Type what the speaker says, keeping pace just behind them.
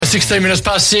16 minutes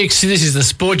past 6. This is the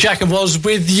Sport. Jack and Woz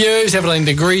with you. 17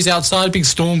 degrees outside. Big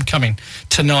storm coming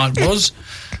tonight, Woz.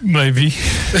 Maybe.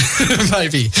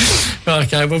 Maybe.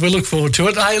 Okay, well, we look forward to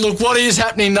it. Hey, look, what is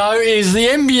happening, though, is the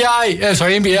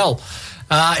NBL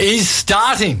is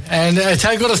starting. And it's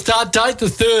got a start date, the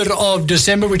 3rd of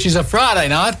December, which is a Friday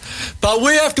night. But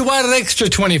we have to wait an extra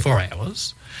 24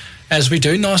 hours, as we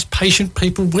do. Nice, patient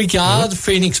people. We are the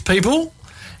Phoenix people.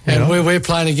 And we're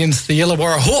playing against the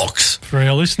Illawarra Hawks. For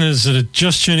our listeners that are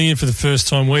just tuning in for the first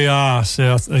time, we are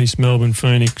South East Melbourne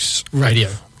Phoenix Radio.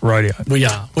 We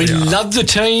are. We love the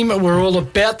team. We're all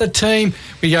about the team.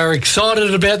 We are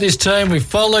excited about this team. We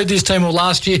followed this team all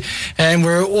last year, and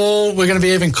we're going to be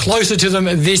even closer to them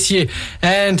this year.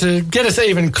 And to get us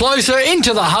even closer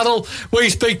into the huddle, we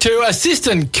speak to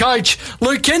assistant coach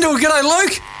Luke Kendall. G'day,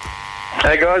 Luke.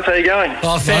 Hey guys, how you going?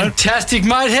 Oh, fantastic,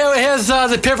 mate. How's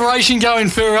the preparation going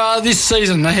for this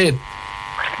season ahead?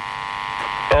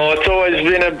 Oh, it's always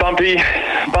been a bumpy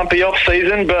off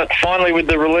season, but finally with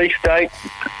the release date,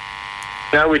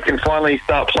 now we can finally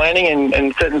start planning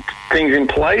and setting things in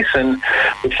place, and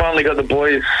we've finally got the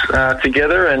boys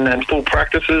together and full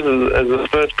practices as the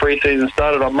first pre-season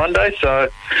started on Monday. So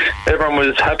everyone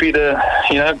was happy to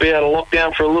be out of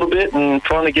lockdown for a little bit and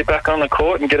finally get back on the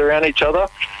court and get around each other.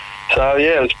 So,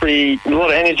 yeah, it was a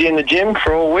lot of energy in the gym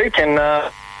for all week, and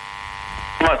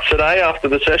much today after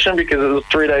the session because it was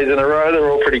 3 days in a row. They were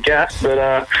all pretty gassed, but,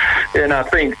 I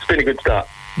think it's been a good start.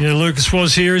 Yeah, Lucas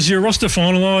was here. Is your roster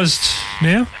finalised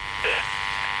now?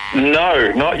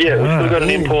 No, not yet. We've still got an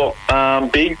import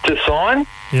big to sign.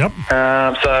 Yep.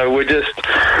 So we're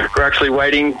actually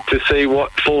waiting to see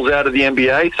what falls out of the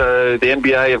NBA. So the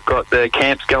NBA have got their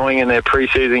camps going and their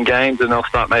pre-season games, and they'll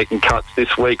start making cuts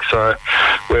this week. So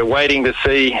we're waiting to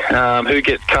see who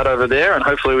gets cut over there, and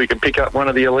hopefully we can pick up one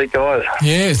of the elite guys.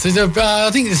 Yes,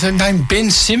 I think there's a name Ben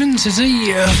Simmons. Is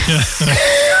he?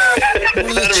 What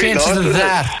are the chances of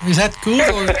that? Is that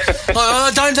good?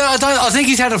 I think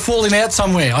he's had a falling out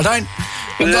somewhere. I don't.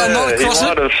 Not across he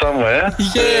might have somewhere.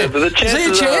 Yeah, but the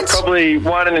chances are probably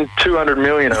 1 in 200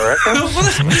 million, I reckon.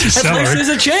 At least there's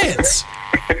a chance.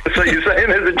 So you're saying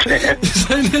there's a chance?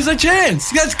 There's a chance.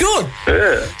 That's good.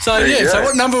 Yeah. So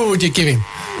what number would you give him?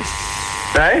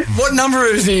 Hey? What number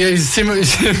is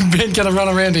Ben going to run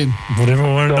around in? Whatever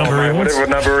number he wants.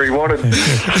 Whatever number he wanted.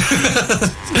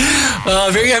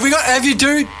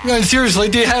 Seriously,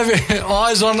 do you have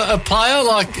eyes on a player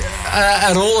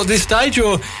at all at this stage,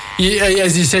 or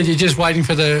as you said, you're just waiting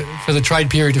for the trade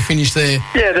period to finish there?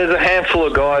 Yeah, there's a handful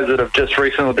of guys that have just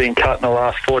recently been cut in the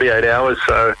last 48 hours,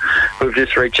 so we've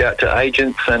just reached out to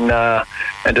agents and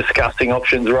discussing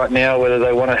options right now, whether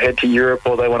they want to head to Europe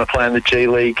or they want to play in the G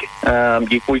League.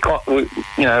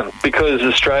 Because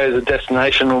Australia is a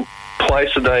destination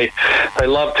place that they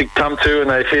love to come to, and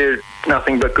they hear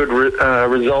nothing but good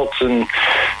results and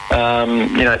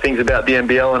things about the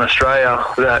NBL in Australia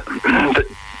that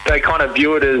they kind of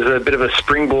view it as a bit of a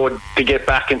springboard to get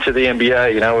back into the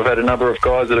NBA. We've had a number of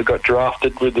guys that have got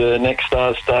drafted with the Next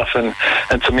Stars stuff and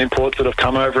some imports that have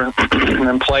come over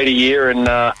and played a year and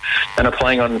are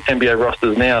playing on NBA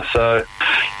rosters now. So,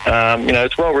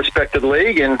 it's a well-respected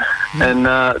league and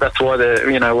that's why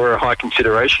we're a high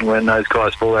consideration when those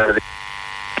guys fall out of it.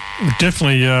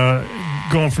 Definitely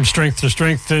gone from strength to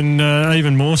strength, and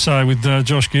even more so with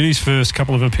Josh Giddey's first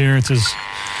couple of appearances.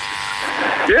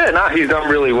 Yeah, no, he's done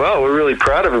really well. We're really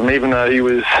proud of him, even though he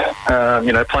was,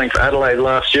 playing for Adelaide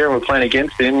last year and we're playing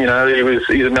against him.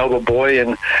 He's a Melbourne boy,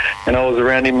 and I was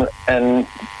around him, and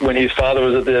when his father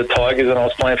was at the Tigers, and I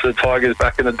was playing for the Tigers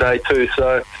back in the day too.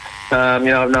 So, I've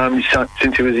known him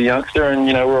since he was a youngster, and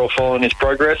we're all following his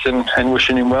progress and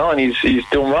wishing him well, and he's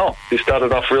doing well. He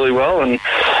started off really well, and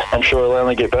I'm sure he'll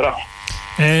only get better.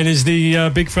 And is the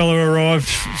big fellow arrived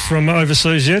from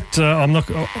overseas yet?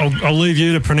 I'll leave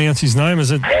you to pronounce his name.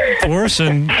 Is it for us?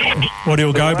 And what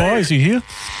he'll go by? Is he here?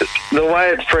 The way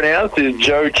it's pronounced is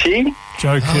Joe Chi.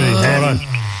 Joe Chi.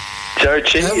 Joe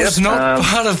Chi. That was not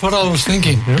part of what I was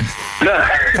thinking. No,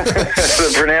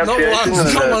 the pronunciation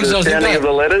and the sounding of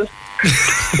the letters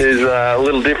is a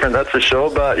little different, that's for sure.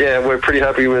 But yeah, we're pretty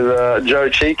happy with Joe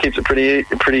Chi. Keeps it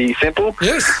pretty simple.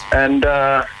 Yes. And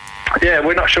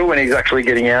we're not sure when he's actually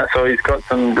getting out, so he's got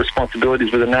some responsibilities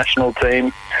with the national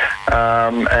team,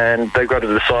 and they've got to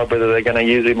decide whether they're going to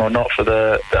use him or not for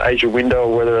the Asia window,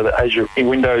 or whether the Asia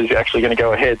window is actually going to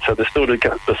go ahead. So they're still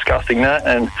discussing that,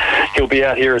 and he'll be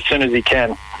out here as soon as he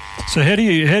can. So how do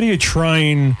you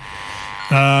train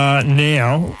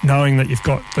now, knowing that you've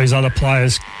got these other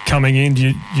players coming in?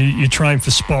 Do you train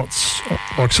for spots,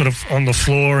 like sort of on the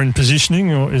floor and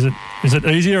positioning, or is it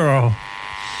easier? Or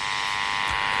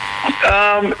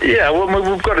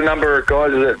Well, we've got a number of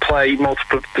guys that play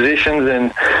multiple positions,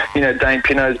 and Dane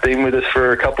Pinno's been with us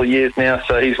for a couple of years now,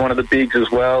 so he's one of the bigs as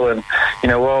well. And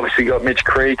we've obviously got Mitch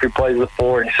Creek, who plays the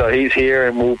 4, so he's here,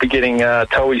 and we'll be getting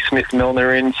Towie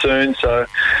Smith-Milner in soon. So,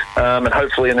 and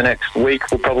hopefully in the next week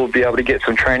we'll probably be able to get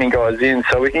some training guys in,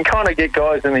 so we can kind of get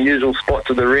guys in the usual spots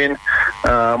that they're in.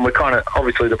 We're kind of,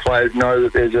 obviously the players know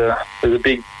that there's a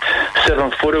big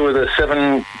 7-footer with a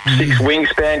 7'6"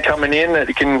 wingspan coming in that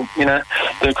can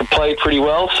play pretty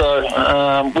well.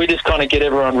 So we just kind of get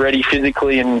everyone ready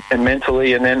physically and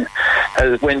mentally, and then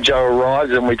when Joe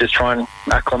arrives, and we just try and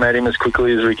acclimate him as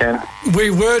quickly as we can.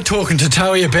 We were talking to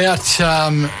Towie about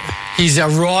his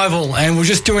arrival, and we're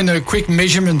just doing the quick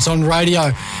measurements on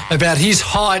radio about his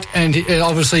height and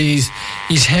obviously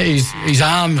his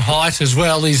arm height as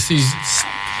well.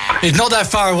 He's not that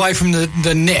far away from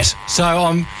the net, so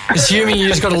I'm assuming you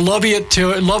just got to lob it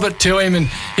to him, and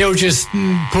he'll just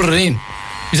put it in.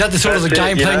 Is that the sort of the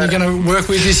game plan you're going to work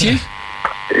with this year?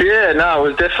 Yeah, no, it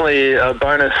was definitely a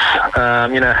bonus.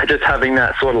 Just having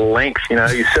that sort of length. He's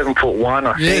 7'1",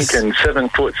 I think, and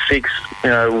 7'6",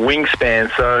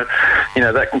 wingspan. So,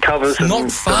 that can cover some.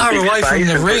 Not far away from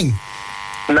the ring.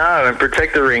 No, and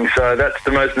protect the ring. So that's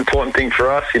the most important thing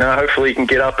for us. Hopefully he can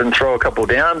get up and throw a couple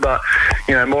down, but,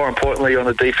 more importantly on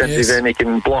the defensive end, he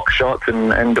can block shots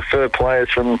and defer players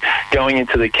from going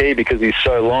into the key, because he's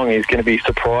so long. He's going to be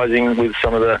surprising with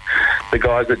some of the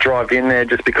guys that drive in there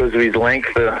just because of his length.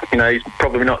 He's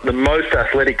probably not the most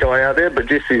athletic guy out there, but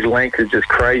just his length is just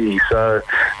crazy. So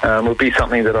it'll be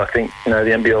something that I think, the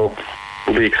NBL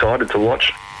will be excited to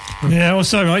watch. Yeah,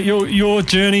 also, mate, your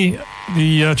journey,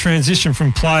 the transition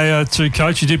from player to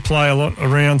coach, you did play a lot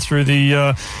around through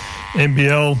the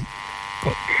NBL.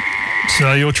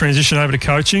 So your transition over to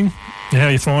coaching, how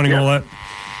are you finding all that?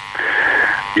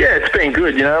 Yeah, it's been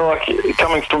good.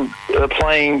 Coming from a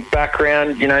playing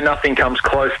background, nothing comes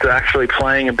close to actually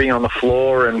playing and being on the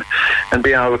floor and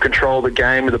being able to control the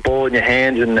game with the ball in your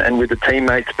hands and with the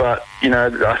teammates. But,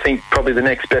 I think probably the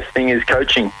next best thing is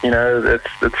coaching. That's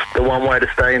the one way to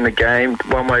stay in the game,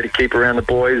 one way to keep around the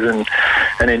boys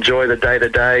and enjoy the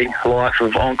day-to-day life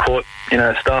of on-court,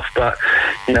 stuff. But,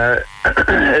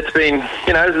 it's been,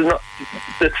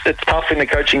 it's tough in the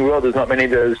coaching world. There's not many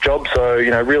of those jobs. So,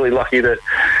 really lucky that,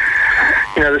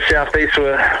 the Southeast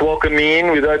were welcoming me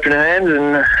in with open hands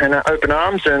and open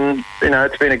arms. And,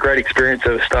 it's been a great experience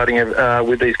of starting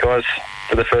with these guys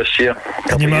for the first year, a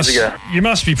couple of years ago. You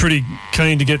must be pretty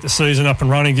keen to get the season up and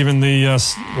running, given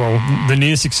the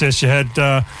near success you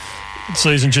had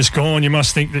season just gone. You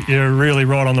must think that you're really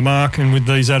right on the mark, and with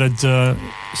these added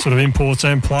sort of imports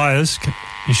and players,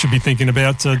 you should be thinking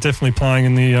about definitely playing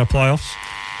in the playoffs.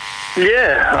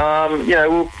 Yeah,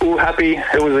 we're happy.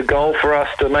 It was a goal for us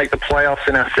to make the playoffs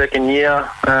in our second year.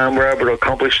 We're able to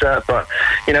accomplish that. But,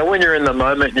 when you're in the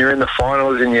moment and you're in the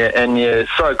finals and you're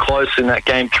so close in that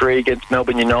Game 3 against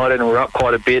Melbourne United, and we're up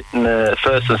quite a bit in the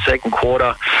first and second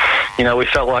quarter, we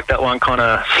felt like that one kind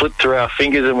of slipped through our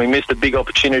fingers, and we missed a big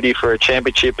opportunity for a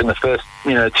championship in the first,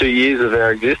 2 years of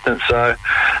our existence. So,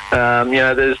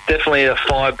 there's definitely a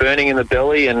fire burning in the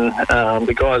belly, and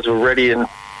the guys were ready and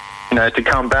to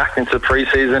come back into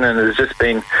pre-season, and there's just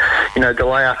been,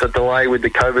 delay after delay with the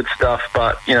COVID stuff.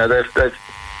 But, they've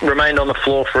remained on the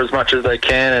floor for as much as they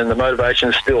can, and the motivation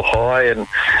is still high.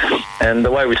 And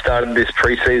the way we started this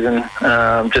pre-season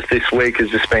just this week has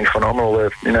just been phenomenal.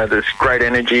 There's great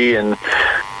energy, and,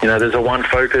 there's a one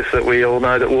focus that we all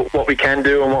know that what we can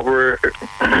do and what we're,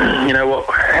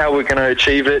 how we're going to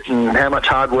achieve it, and how much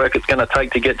hard work it's going to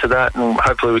take to get to that. And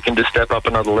hopefully we can just step up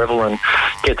another level and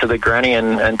get to the granny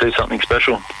and do something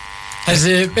special. Has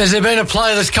there been a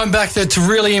player that's come back that's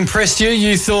really impressed you?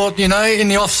 You thought, in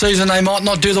the off-season they might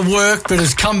not do the work, but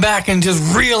has come back and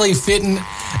just really fit and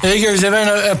eager? Has there been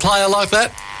a player like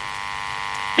that?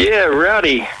 Yeah,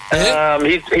 Rowdy. Yeah.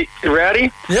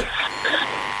 Rowdy? Yep.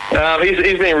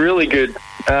 He's been really good.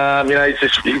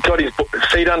 He's got his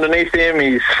feet underneath him.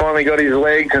 He's finally got his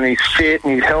legs, and he's fit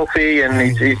and he's healthy,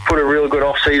 and he's put a real good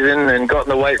off season and got in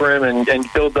the weight room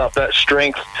and built up that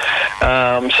strength.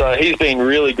 So he's been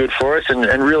really good for us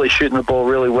and really shooting the ball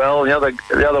really well. The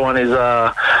other one is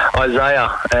Isaiah.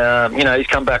 He's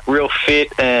come back real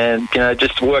fit and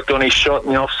just worked on his shot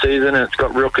in the off season, and it's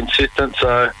got real consistent.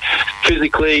 So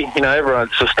physically,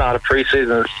 everyone's the start of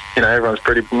preseason. Everyone's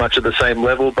pretty much at the same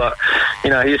level, but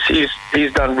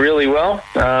he's done really well,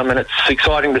 and it's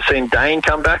exciting to see Dane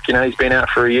come back. He's been out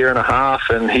for a year and a half,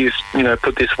 and he's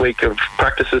put this week of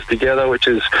practices together, which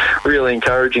is really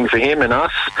encouraging for him and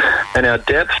us and our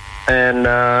depth. And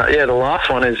the last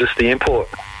one is just the import.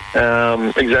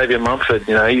 Xavier Mumford,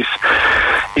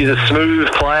 he's a smooth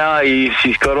player.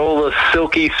 He's got all the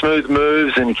silky, smooth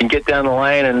moves, and he can get down the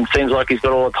lane, and it seems like he's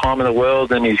got all the time in the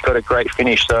world, and he's got a great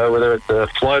finish. So whether it's a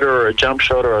floater or a jump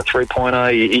shot or a three-pointer,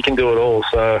 he can do it all.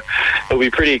 So it'll be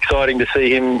pretty exciting to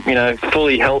see him,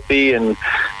 fully healthy. And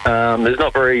there's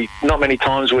not many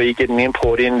times where you get an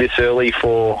import in this early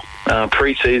for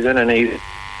pre-season, and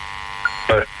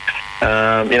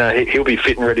he'll be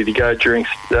fit and ready to go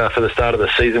for the start of the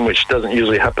season, which doesn't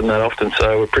usually happen that often.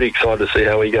 So we're pretty excited to see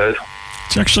how he goes.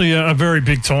 It's actually a very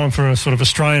big time for a sort of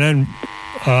Australian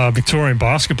and Victorian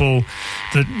basketball,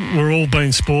 that we're all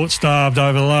been sport-starved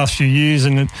over the last few years,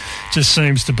 and it just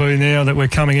seems to be now that we're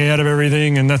coming out of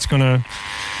everything, and that's going to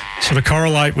sort of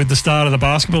correlate with the start of the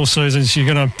basketball season. So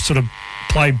you're going to sort of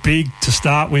play big to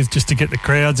start with, just to get the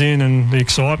crowds in, and the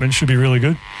excitement should be really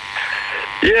good.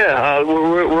 Yeah,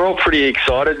 we're all pretty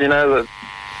excited. That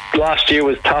last year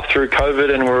was tough through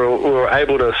COVID, and we were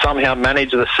able to somehow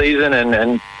manage the season,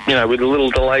 and with little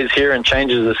delays here and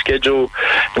changes of the schedule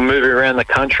and moving around the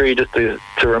country just to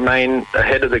remain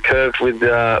ahead of the curve with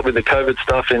the COVID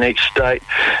stuff in each state.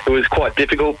 It was quite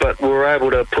difficult, but we were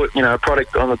able to put a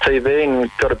product on the TV, and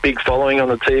we got a big following on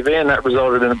the TV, and that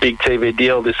resulted in a big TV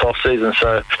deal this off season.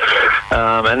 So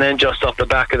and then just off the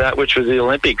back of that, which was the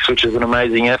Olympics, which is an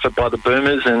amazing effort by the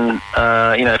Boomers, and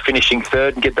finishing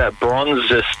third and get that bronze,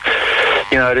 just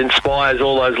it inspires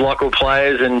all those local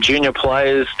players and junior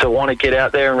players to want to get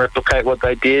out there and replicate what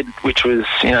they did, which was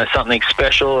something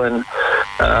special. And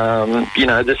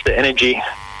just the energy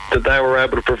that they were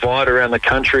able to provide around the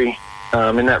country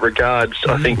in that regard,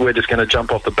 I think we're just going to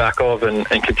jump off the back of and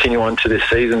continue on to this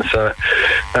season. So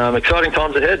exciting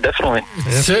times ahead, definitely.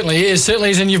 It certainly is,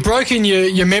 and you've broken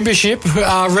your membership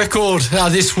record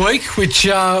this week, which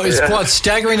is quite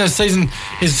staggering. The season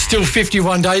is still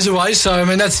 51 days away, so I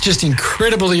mean that's just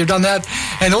incredible that you've done that.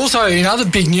 And also, in other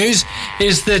big news,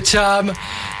 is that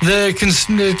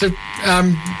the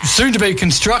soon-to-be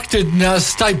constructed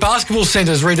state basketball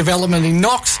centres redevelopment in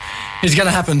Knox is going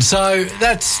to happen. So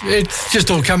it's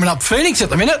just all coming up Phoenix at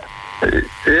the minute.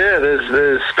 Yeah,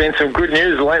 there's been some good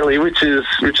news lately, which is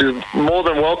more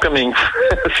than welcoming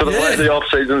for the way the off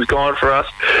season's gone for us.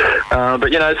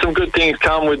 But some good things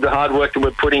come with the hard work that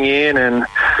we're putting in, and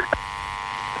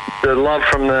the love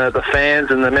from the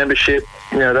fans and the membership.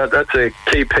 That's a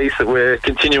key piece that we're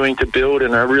continuing to build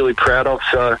and are really proud of.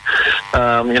 So,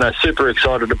 super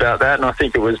excited about that. And I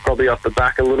think it was probably off the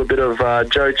back a little bit of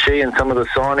Joe Chi and some of the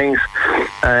signings,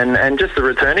 and just the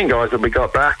returning guys that we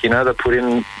got back. They put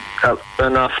in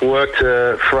enough work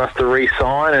for us to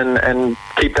re-sign and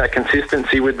keep that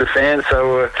consistency with the fans.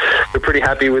 So we're pretty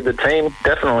happy with the team,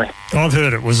 definitely. I've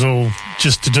heard it was all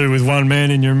just to do with one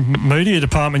man in your media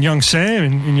department, young Sam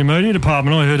in your media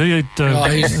department. I heard he's doing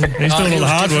all the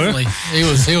hard work. He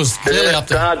was clearly up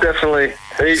there. Definitely.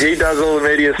 He does all the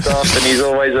media stuff, and he's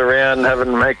always around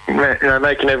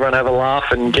making everyone have a laugh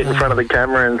and get in front of the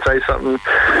camera and say something.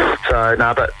 So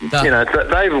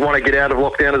they want to get out of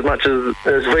lockdown as much as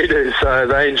we do. So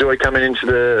they enjoy coming and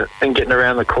getting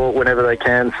around the court whenever they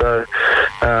can. So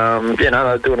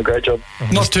they're doing a great job.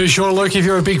 Not too sure, Luke, if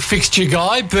you're a big fixture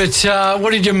guy, but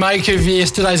what did you make of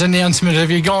yesterday's announcement? Have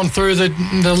you gone through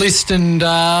the list and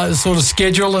sort of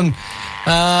schedule and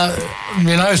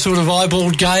sort of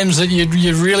eyeballed games that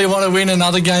you really want to win and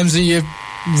other games that you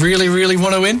really, really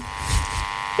want to win?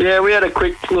 Yeah, we had a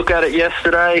quick look at it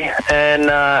yesterday and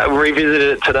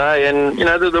revisited it today. And,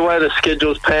 the way the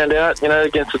schedule's panned out,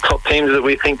 against the top teams that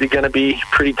we think are going to be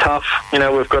pretty tough,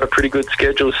 we've got a pretty good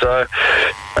schedule. So,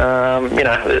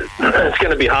 it's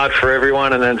going to be hard for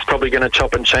everyone, and then it's probably going to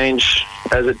chop and change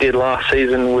as it did last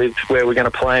season with where we're going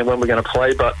to play and when we're going to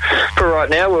play. But for right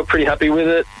now, we're pretty happy with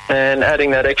it. And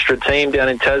adding that extra team down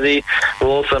in Tassie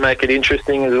will also make it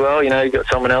interesting as well. You've got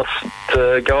someone else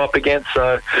to go up against.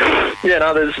 So,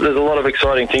 there's a lot of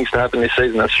exciting things to happen this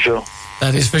season, that's for sure.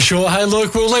 That is for sure. Hey,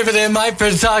 look, we'll leave it there, mate.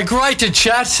 But great to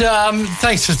chat.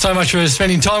 Thanks so much for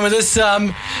spending time with us.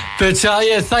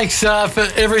 Thanks for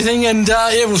everything. And,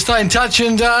 we'll stay in touch.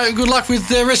 And good luck with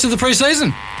the rest of the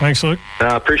pre-season. Thanks, Luke.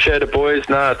 Appreciate it, boys.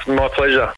 No, it's my pleasure.